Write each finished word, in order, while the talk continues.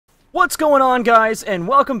What's going on, guys, and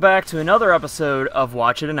welcome back to another episode of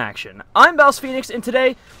Watch It in Action. I'm BouseFeenux, and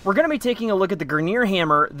today we're going to be taking a look at the Grineer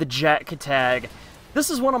Hammer, the Jat Kittag. This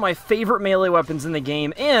is one of my favorite melee weapons in the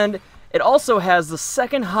game, and it also has the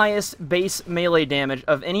second highest base melee damage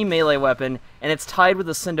of any melee weapon, and it's tied with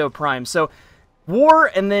the Sendo Prime. So, War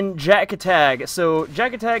and then Jat Kittag. So,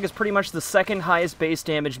 Jat Kittag is pretty much the second highest base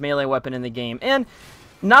damage melee weapon in the game, and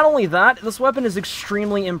not only that, this weapon is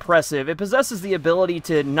extremely impressive. It possesses the ability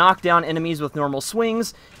to knock down enemies with normal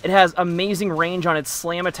swings. It has amazing range on its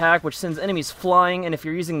slam attack, which sends enemies flying, and if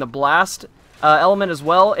you're using the blast element as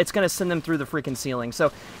well, it's going to send them through the freaking ceiling.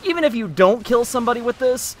 So even if you don't kill somebody with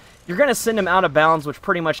this, you're going to send them out of bounds, which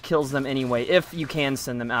pretty much kills them anyway, if you can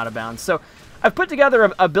send them out of bounds. So I've put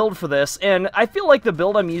together a build for this, and I feel like the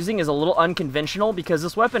build I'm using is a little unconventional because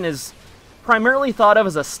this weapon is primarily thought of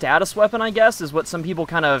as a status weapon, I guess, is what some people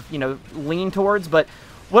kind of, lean towards, but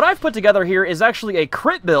what I've put together here is actually a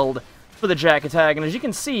crit build for the Jat Kittag, and as you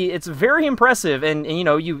can see, it's very impressive, and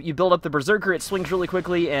you build up the Berserker, it swings really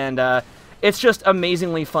quickly, and it's just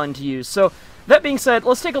amazingly fun to use. So, that being said,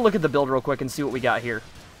 let's take a look at the build real quick and see what we got here.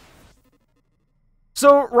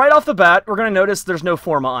 So, right off the bat, we're going to notice there's no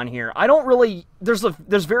forma on here.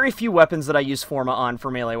 There's very few weapons that I use forma on for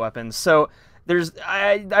melee weapons, so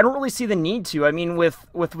I don't really see the need to. I mean, with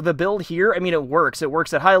the build here, I mean, it works. It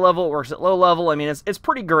works at high level, it works at low level. I mean, it's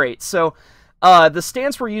pretty great. So, the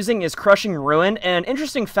stance we're using is Crushing Ruin, and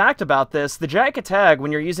interesting fact about this, the Jat Kittag,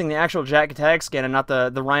 when you're using the actual Jat Kittag skin and not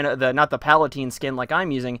the Palatine skin like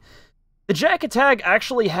I'm using, the Jat Kittag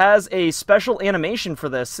actually has a special animation for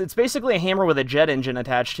this. It's basically a hammer with a jet engine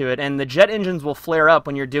attached to it, and the jet engines will flare up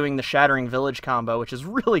when you're doing the Shattering Village combo, which is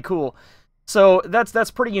really cool. So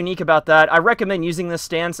that's pretty unique about that. I recommend using this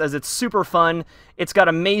stance as it's super fun. It's got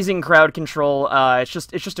amazing crowd control. It's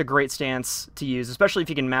just a great stance to use, especially if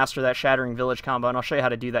you can master that Shattering Village combo, and I'll show you how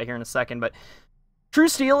to do that here in a second. But True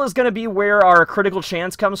Steel is going to be where our critical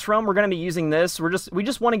chance comes from. We're going to be using this. We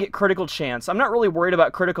just want to get critical chance. I'm not really worried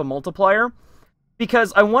about critical multiplier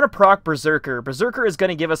because I want to proc Berserker. Berserker is going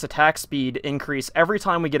to give us attack speed increase every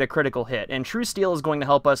time we get a critical hit, and True Steel is going to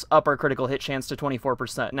help us up our critical hit chance to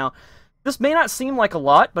 24%. Now, this may not seem like a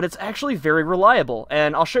lot, but it's actually very reliable,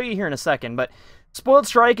 and I'll show you here in a second, but Spoiled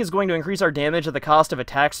Strike is going to increase our damage at the cost of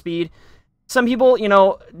attack speed. Some people,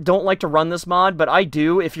 don't like to run this mod, but I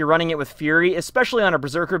do. If you're running it with Fury, especially on a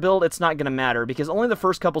Berserker build, it's not going to matter, because only the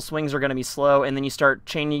first couple swings are going to be slow, and then you start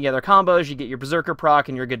chaining together combos, you get your Berserker proc,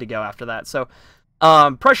 and you're good to go after that. So,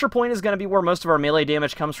 Pressure Point is going to be where most of our melee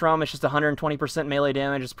damage comes from. It's just 120% melee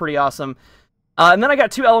damage. It's pretty awesome. And then I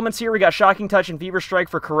got two elements here. We got Shocking Touch and Fever Strike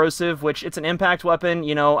for Corrosive, which it's an impact weapon.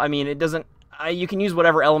 I mean, it doesn't. You can use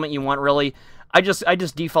whatever element you want, really. I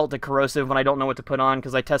just default to Corrosive when I don't know what to put on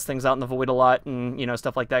because I test things out in the Void a lot and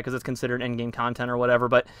stuff like that because it's considered in-game content or whatever.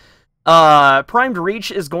 But Primed Reach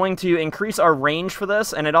is going to increase our range for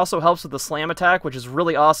this, and it also helps with the slam attack, which is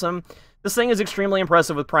really awesome. This thing is extremely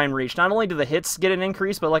impressive with Primed Reach. Not only do the hits get an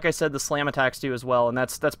increase, but like I said, the slam attacks do as well, and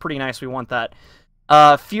that's pretty nice. We want that.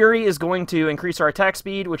 Fury is going to increase our attack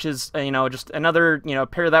speed, which is, just another,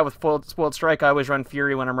 pair that with Spoiled Strike. I always run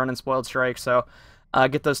Fury when I'm running Spoiled Strike, so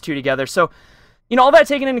get those two together. So, all that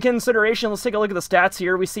taken into consideration, let's take a look at the stats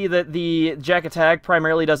here. We see that the Jat Kittag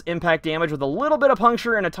primarily does impact damage with a little bit of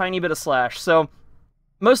puncture and a tiny bit of slash. So,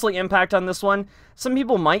 mostly impact on this one. Some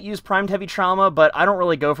people might use Primed Heavy Trauma, but I don't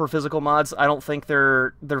really go for physical mods. I don't think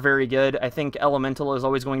they're very good. I think Elemental is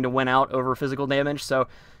always going to win out over physical damage, so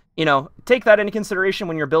take that into consideration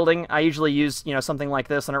when you're building. I usually use, something like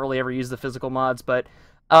this. I don't really ever use the physical mods, but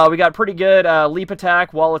we got pretty good leap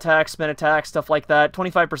attack, wall attack, spin attack, stuff like that.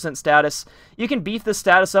 25% status. You can beef this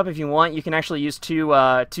status up if you want. You can actually use two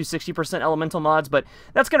 60% elemental mods, but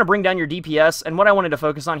that's going to bring down your DPS, and what I wanted to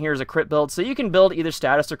focus on here is a crit build. So you can build either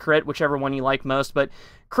status or crit, whichever one you like most, but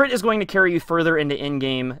crit is going to carry you further into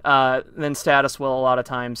in-game than status will a lot of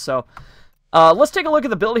times, so let's take a look at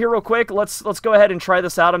the build here real quick. Let's go ahead and try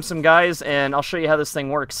this out on some guys, and I'll show you how this thing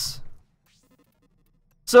works.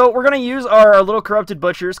 So we're going to use our little Corrupted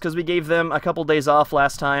Butchers, because we gave them a couple days off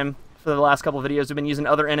last time. For the last couple videos, we've been using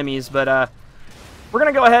other enemies, but we're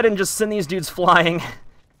going to go ahead and just send these dudes flying.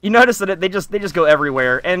 You notice that they just go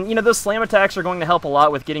everywhere, and those slam attacks are going to help a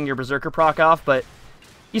lot with getting your Berserker proc off, but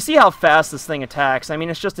you see how fast this thing attacks. I mean,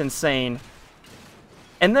 it's just insane.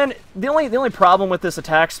 And then the only problem with this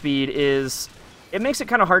attack speed is it makes it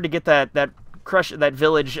kind of hard to get that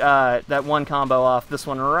village that one combo off. This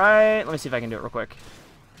one, right? Let me see if I can do it real quick.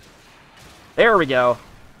 There we go.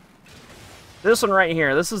 This one right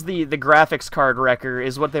here. This is the graphics card wrecker,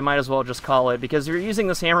 is what they might as well just call it, because you're using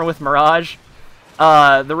this hammer with Mirage.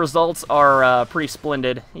 the results are pretty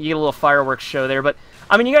splendid. You get a little fireworks show there, but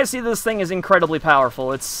I mean, you guys see this thing is incredibly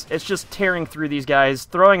powerful. It's just tearing through these guys,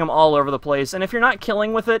 throwing them all over the place, and if you're not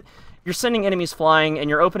killing with it, you're sending enemies flying, and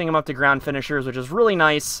you're opening them up to ground finishers, which is really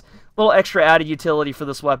nice. A little extra added utility for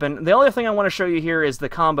this weapon. The only thing I want to show you here is the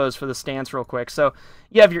combos for the stance real quick. So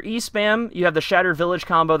you have your E spam, you have the Shattered Village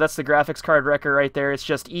combo, that's the graphics card wrecker right there. It's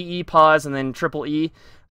just EE pause and then triple E.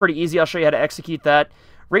 Pretty easy, I'll show you how to execute that.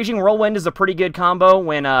 Raging Whirlwind is a pretty good combo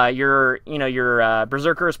when your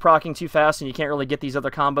Berserker is proccing too fast and you can't really get these other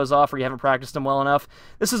combos off or you haven't practiced them well enough.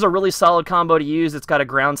 This is a really solid combo to use. It's got a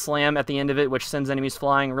ground slam at the end of it, which sends enemies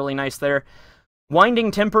flying. Really nice there.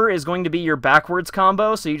 Winding Temper is going to be your backwards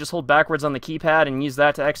combo, so you just hold backwards on the keypad and use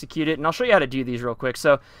that to execute it. And I'll show you how to do these real quick.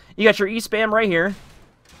 So you got your E-spam right here.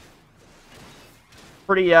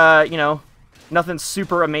 Pretty, nothing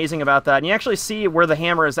super amazing about that. And you actually see where the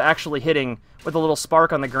hammer is actually hitting with a little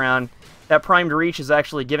spark on the ground. That primed reach is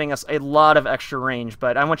actually giving us a lot of extra range,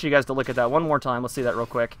 but I want you guys to look at that one more time. Let's see that real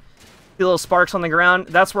quick. The little sparks on the ground,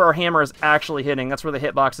 that's where our hammer is actually hitting. That's where the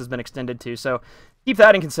hitbox has been extended to. So keep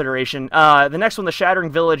that in consideration. The next one, the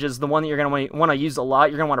Shattering Village, is the one that you're going to want to use a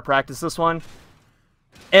lot. You're going to want to practice this one.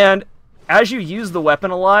 And as you use the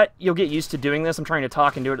weapon a lot, you'll get used to doing this. I'm trying to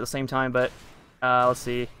talk and do it at the same time, but let's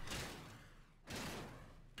see.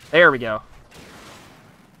 There we go.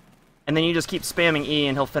 And then you just keep spamming E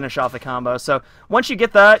and he'll finish off the combo. So once you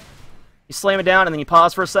get that, you slam it down and then you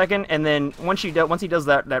pause for a second, and then once he does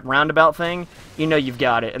that roundabout thing, you know you've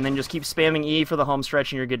got it. And then just keep spamming E for the home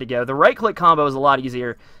stretch and you're good to go. The right-click combo is a lot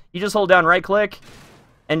easier. You just hold down right-click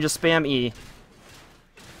and just spam E.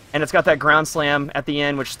 And it's got that ground slam at the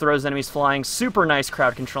end, which throws enemies flying. Super nice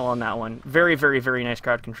crowd control on that one. Very, very, very nice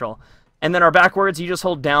crowd control. And then our backwards, you just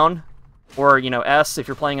hold down, or, S if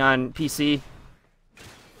you're playing on PC.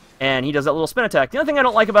 And he does that little spin attack. The only thing I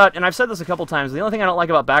don't like about, and I've said this a couple times, the only thing I don't like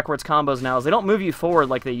about backwards combos now is they don't move you forward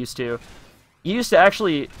like they used to. You used to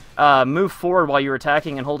actually move forward while you were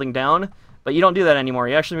attacking and holding down, but you don't do that anymore.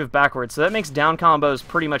 You actually move backwards. So that makes down combos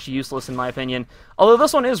pretty much useless in my opinion. Although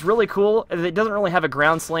this one is really cool. It doesn't really have a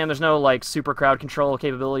ground slam. There's no like super crowd control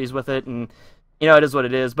capabilities with it, and it is what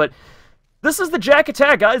it is. But this is the Jat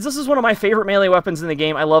Kittag, guys. This is one of my favorite melee weapons in the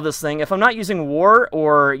game. I love this thing. If I'm not using War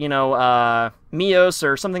or, Mios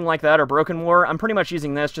or something like that, or Broken War, I'm pretty much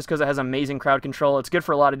using this just because it has amazing crowd control. It's good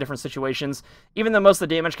for a lot of different situations. Even though most of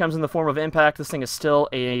the damage comes in the form of impact, this thing is still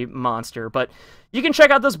a monster. But you can check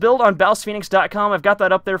out this build on BouseFeenux.com. I've got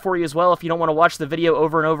that up there for you as well if you don't want to watch the video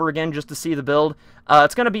over and over again just to see the build.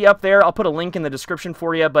 It's going to be up there. I'll put a link in the description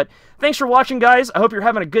for you. But thanks for watching, guys. I hope you're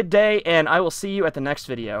having a good day, and I will see you at the next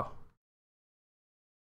video.